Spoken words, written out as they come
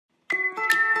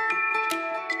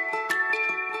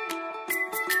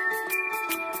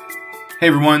Hey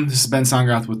everyone, this is Ben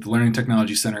Songroth with the Learning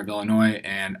Technology Center of Illinois,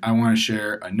 and I want to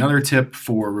share another tip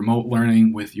for remote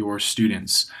learning with your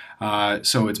students.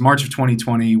 So it's March of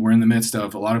 2020. We're in the midst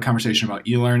of a lot of conversation about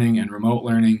e-learning and remote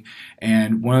learning,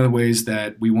 and one of the ways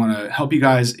that we want to help you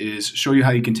guys is show you how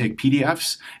you can take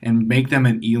PDFs and make them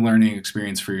an e-learning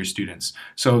experience for your students.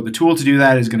 So the tool to do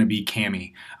that is going to be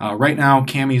Kami. Right now,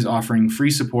 Kami is offering free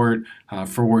support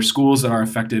for schools that are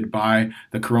affected by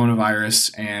the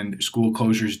coronavirus and school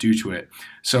closures due to it.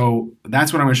 So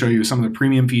that's what I'm going to show you, some of the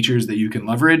premium features that you can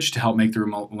leverage to help make the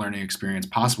remote learning experience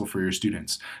possible for your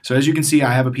students. So as you can see,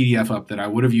 I have a PDF up that I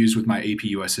would have used with my AP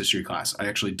US History class. I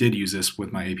actually did use this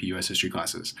with my AP US History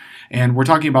classes. And we're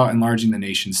talking about enlarging the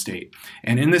nation state.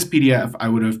 And in this PDF, I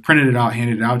would have printed it out,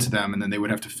 handed it out to them, and then they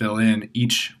would have to fill in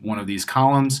each one of these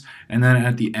columns. And then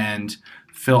at the end,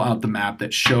 fill out the map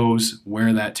that shows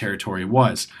where that territory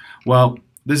was. Well,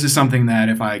 this is something that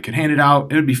if I could hand it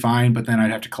out, it would be fine, but then I'd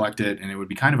have to collect it and it would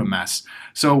be kind of a mess.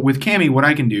 So with Kami, what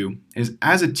I can do is,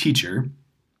 as a teacher,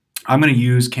 I'm going to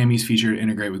use Kami's feature to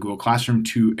integrate with Google Classroom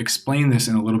to explain this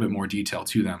in a little bit more detail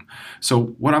to them. So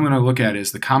what I'm going to look at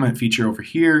is the comment feature over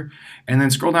here, and then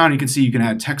scroll down, you can see you can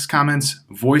add text comments,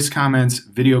 voice comments,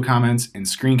 video comments, and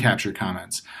screen capture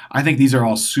comments. I think these are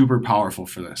all super powerful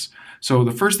for this. So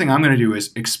the first thing I'm going to do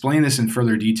is explain this in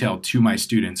further detail to my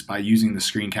students by using the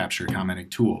screen capture commenting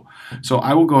tool. So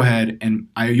I will go ahead and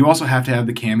you also have to have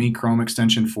the Kami Chrome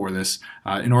extension for this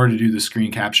in order to do the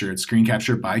screen capture. It's screen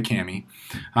capture by Kami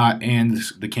and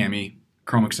the Kami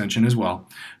Chrome extension as well.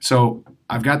 So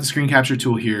I've got the screen capture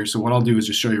tool here. So what I'll do is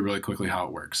just show you really quickly how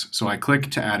it works. So I click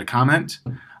to add a comment,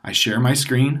 I share my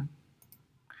screen,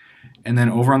 and then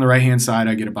over on the right hand side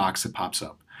I get a box that pops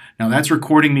up. Now that's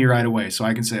recording me right away, so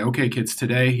I can say, okay kids,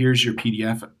 today here's your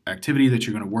PDF activity that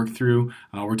you're going to work through.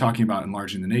 We're talking about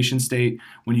enlarging the nation state.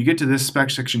 When you get to this spec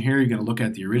section here, you're going to look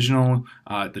at the original,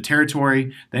 the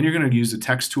territory, then you're going to use the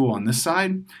text tool on this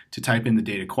side to type in the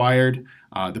date acquired,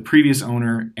 the previous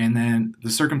owner, and then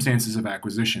the circumstances of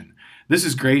acquisition. This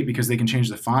is great because they can change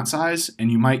the font size,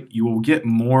 and you will get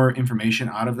more information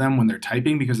out of them when they're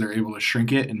typing because they're able to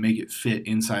shrink it and make it fit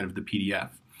inside of the PDF.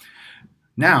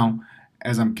 Now,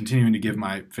 as I'm continuing to give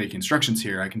my fake instructions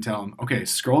here, I can tell them, okay,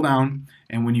 scroll down,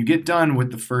 and when you get done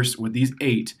with with these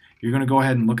 8, you're going to go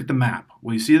ahead and look at the map.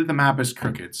 Well, you see that the map is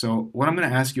crooked. So what I'm going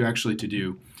to ask you actually to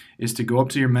do is to go up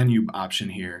to your menu option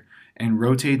here and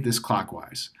rotate this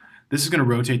clockwise. This is going to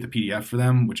rotate the PDF for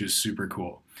them, which is super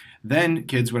cool. Then,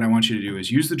 kids, what I want you to do is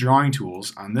use the drawing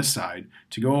tools on this side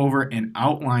to go over and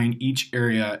outline each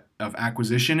area of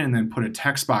acquisition and then put a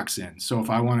text box in. So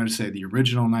if I wanted to say the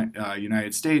original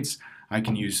United States, I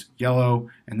can use yellow,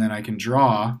 and then I can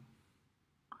draw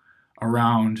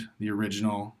around the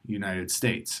original United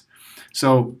States.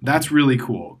 So that's really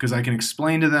cool because I can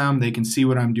explain to them, they can see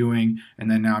what I'm doing,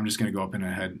 and then now I'm just going to go up and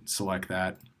ahead and select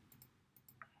that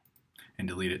and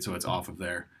delete it so it's off of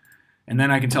there. And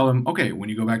then I can tell them, okay, when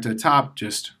you go back to the top,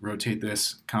 just rotate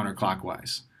this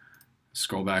counterclockwise.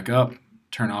 Scroll back up,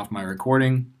 turn off my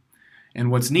recording.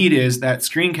 And what's neat is that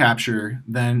screen capture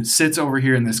then sits over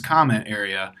here in this comment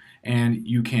area, and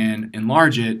you can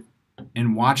enlarge it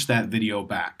and watch that video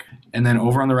back. And then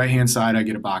over on the right hand side I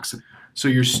get a box. So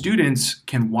your students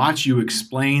can watch you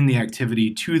explain the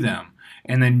activity to them,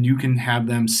 and then you can have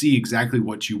them see exactly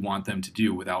what you want them to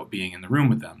do without being in the room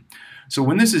with them. So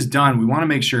when this is done, we want to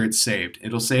make sure it's saved.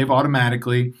 It'll save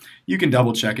automatically. You can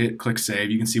double check it, click save.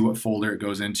 You can see what folder it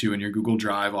goes into in your Google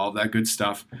Drive, all of that good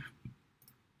stuff.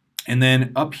 And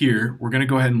then up here, we're going to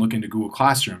go ahead and look into Google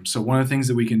Classroom. So one of the things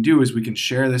that we can do is we can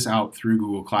share this out through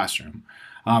Google Classroom.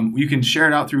 You can share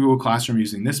it out through Google Classroom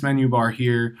using this menu bar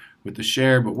here with the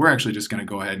share, but we're actually just going to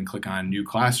go ahead and click on New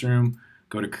Classroom,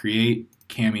 go to Create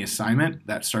Kami Assignment.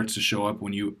 That starts to show up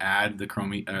when you add the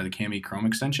Kami Chrome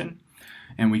extension.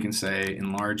 And we can say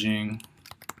Enlarging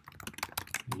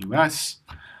US,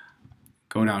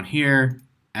 go down here,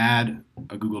 add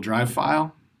a Google Drive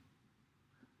file.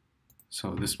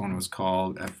 So this one was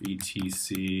called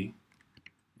FETC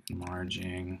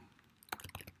Enlarging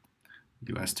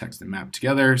US Text and Map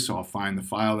Together. So I'll find the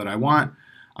file that I want.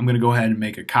 I'm going to go ahead and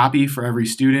make a copy for every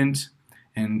student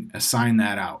and assign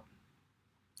that out.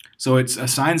 So it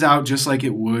assigns out just like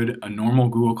it would a normal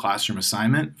Google Classroom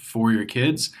assignment for your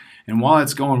kids. And while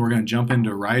that's going, we're going to jump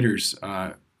into Ryder's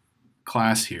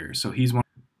class here. So he's one.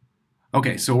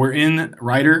 Okay, so we're in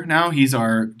Ryder now. He's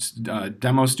our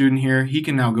demo student here. He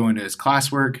can now go into his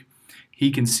classwork.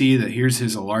 He can see that here's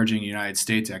his enlarging United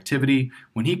States activity.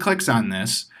 When he clicks on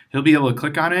this, he'll be able to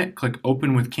click on it, click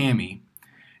Open with Kami,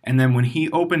 and then when he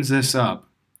opens this up,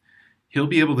 he'll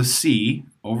be able to see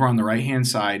over on the right hand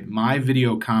side my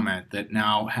video comment that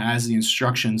now has the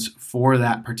instructions for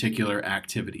that particular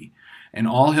activity. And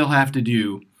all he'll have to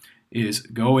do is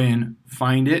go in,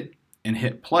 find it, and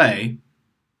hit play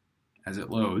as it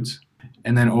loads.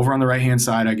 And then over on the right hand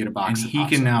side I get a box, and he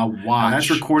can now watch. Now that's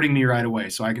recording me right away,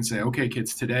 so I can say, okay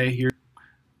kids, today here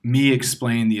me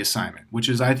explain the assignment, which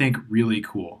is, I think, really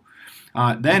cool.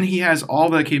 Then he has all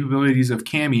the capabilities of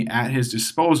Kami at his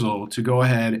disposal to go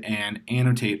ahead and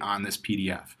annotate on this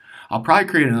PDF. I'll probably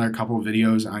create another couple of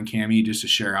videos on Kami just to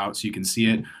share out so you can see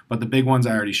it, but the big ones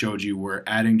I already showed you were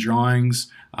adding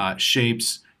drawings,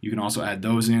 shapes. You can also add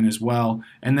those in as well.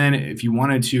 And then if you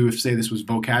wanted to, if say this was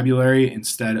vocabulary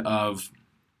instead of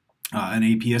an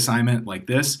AP assignment like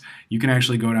this, you can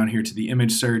actually go down here to the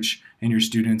image search, and your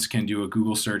students can do a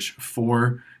Google search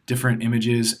for different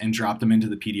images and drop them into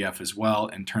the PDF as well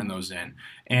and turn those in.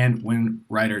 And when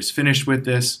Ryder's finished with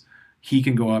this, he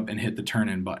can go up and hit the turn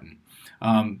in button.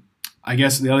 I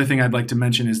guess the other thing I'd like to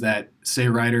mention is that, say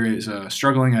Ryder is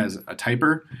struggling as a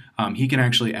typer, he can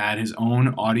actually add his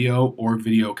own audio or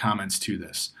video comments to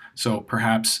this. So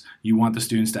perhaps you want the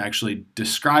students to actually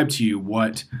describe to you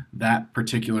what that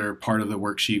particular part of the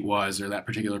worksheet was or that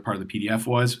particular part of the PDF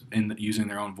was using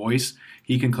their own voice.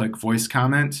 He can click voice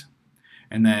comment,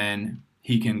 and then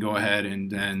he can go ahead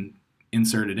and then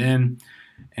insert it in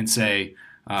and say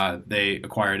they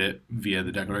acquired it via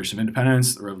the Declaration of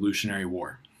Independence, the Revolutionary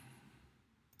War.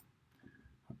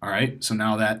 All right, so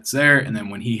now that's there, and then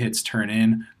when he hits turn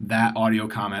in, that audio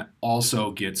comment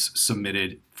also gets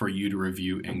submitted for you to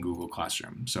review in Google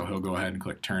Classroom. So he'll go ahead and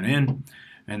click turn in,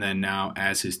 and then now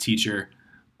as his teacher,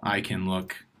 I can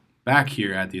look back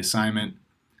here at the assignment,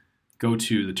 go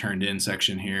to the turned in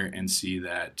section here, and see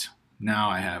that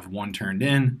now I have one turned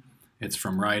in. It's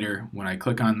from Ryder. When I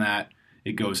click on that,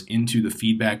 it goes into the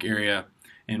feedback area.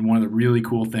 And one of the really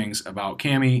cool things about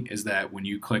Kami is that when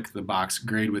you click the box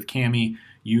Grade with Kami,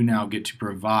 you now get to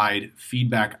provide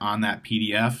feedback on that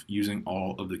PDF using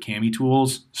all of the Kami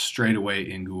tools straight away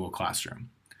in Google Classroom.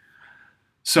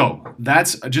 So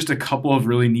that's just a couple of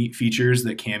really neat features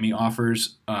that Kami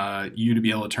offers you to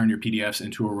be able to turn your PDFs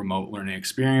into a remote learning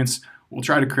experience. We'll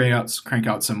try to crank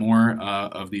out some more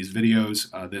of these videos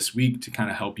this week to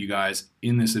kind of help you guys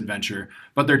in this adventure.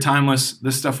 But they're timeless.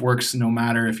 This stuff works no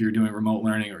matter if you're doing remote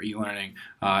learning or e-learning.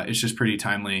 It's just pretty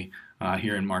timely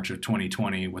here in March of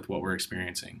 2020 with what we're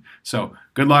experiencing. So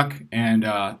good luck, and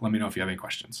let me know if you have any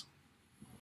questions.